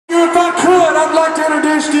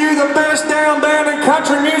introduce to you the best damn band in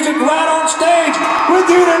country music right on stage with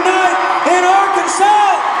you tonight in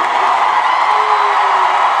Arkansas.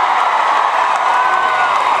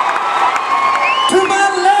 To my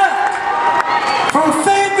left, from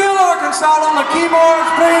Fayetteville, Arkansas, on the keyboards,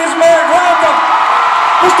 please make welcome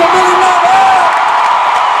Mr. Billy McGraw.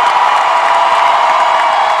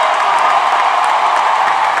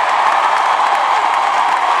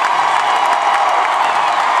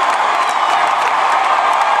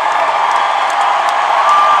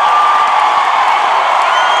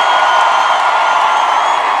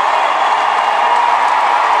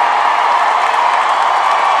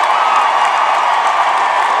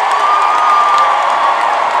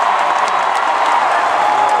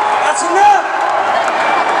 That's enough!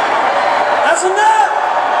 That's enough!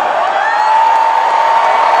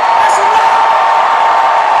 That's enough!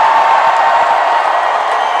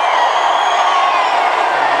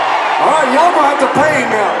 All right, y'all gonna have to pay him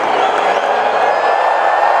now.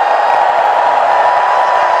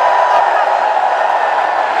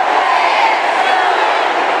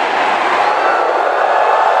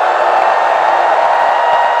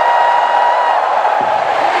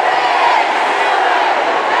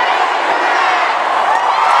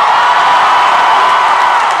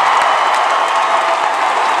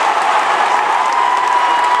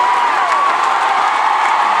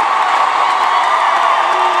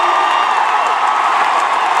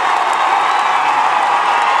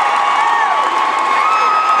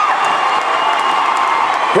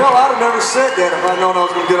 Hell, I'd have never said that if I'd known I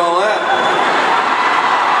was going to get all that.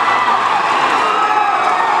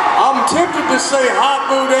 I'm tempted to say hot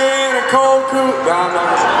boudin and cold cool. No, I'm not.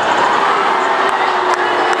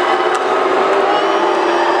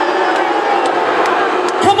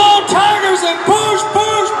 Come on, Tigers, and push,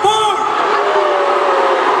 push, push!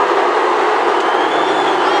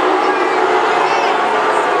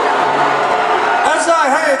 That's right,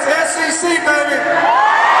 hey, it's SEC, baby!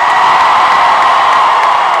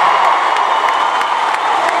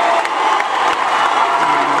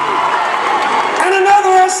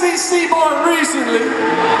 SEC boy recently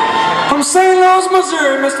from St. Louis,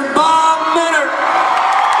 Missouri, Mr. Bob Minner.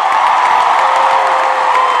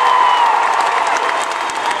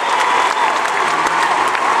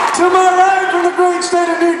 To my right, from the great state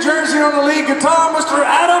of New Jersey on the lead guitar, Mr.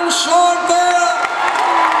 Adam Schoenfeld.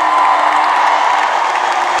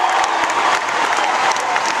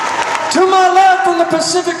 To my left, from the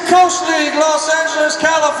Pacific Coast League, Los Angeles,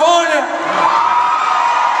 California,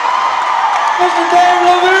 Mr. Dave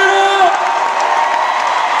Levita.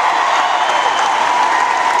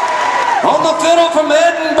 On the fiddle from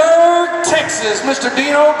Edinburgh, Texas, Mr.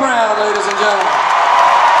 Dino Brown, ladies and gentlemen.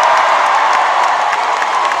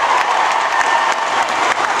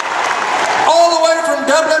 All the way from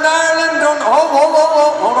Dublin, Ireland.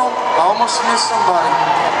 Hold on. I almost missed somebody.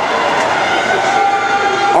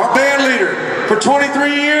 Our band leader for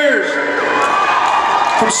 23 years.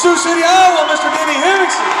 From Sioux City, Iowa, Mr. Denny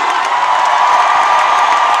Henningsen.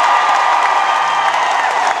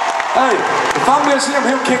 Hey, if I miss him,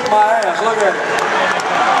 he'll kick my ass. Look at it.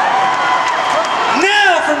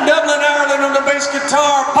 Now from Dublin, Ireland, on the bass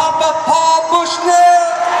guitar, Papa Paul Bushnell.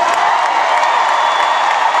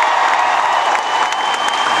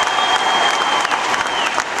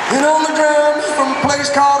 And on the drums from a place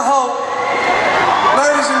called Hope,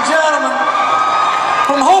 ladies and gentlemen,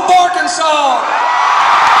 from Hope, Arkansas,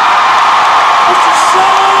 Mr.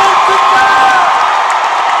 Sean Goodbye.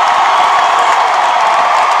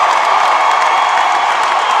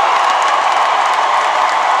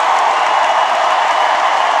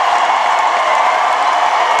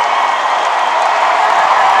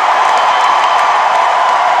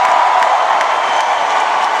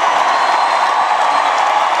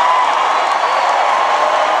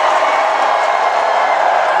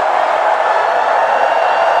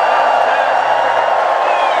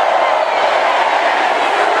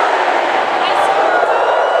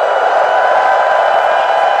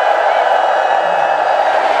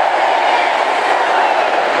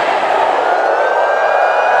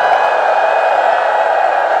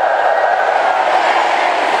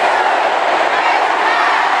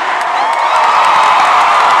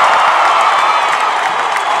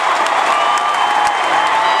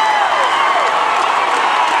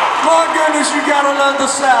 My goodness, you gotta love the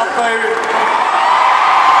South, baby.